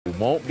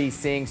won't be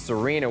seeing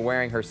Serena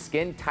wearing her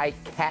skin-tight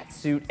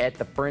catsuit at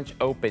the French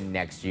Open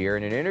next year.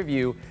 In an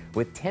interview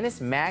with Tennis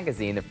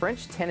Magazine, the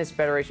French Tennis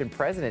Federation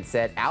president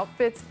said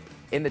outfits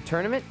in the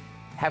tournament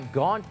have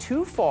gone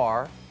too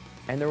far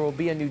and there will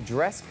be a new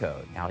dress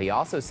code. Now, he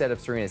also said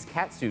of Serena's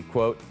catsuit,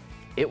 quote,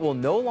 "It will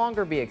no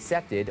longer be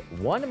accepted.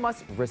 One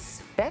must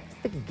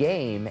respect the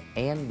game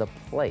and the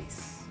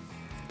place."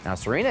 Now,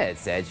 Serena had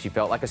said she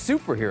felt like a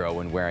superhero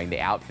when wearing the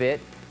outfit.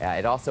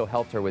 It also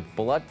helped her with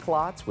blood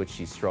clots, which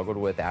she struggled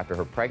with after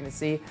her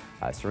pregnancy.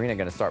 Serena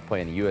going to start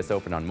playing the U.S.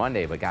 Open on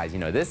Monday. But, guys,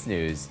 this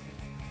news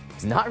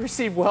is not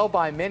received well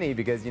by many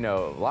because, a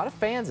lot of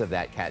fans of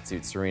that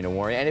catsuit Serena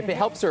wore. And if it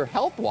helps her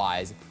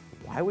health-wise,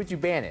 why would you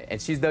ban it?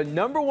 And she's the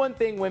 #1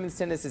 thing women's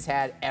tennis has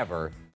had ever.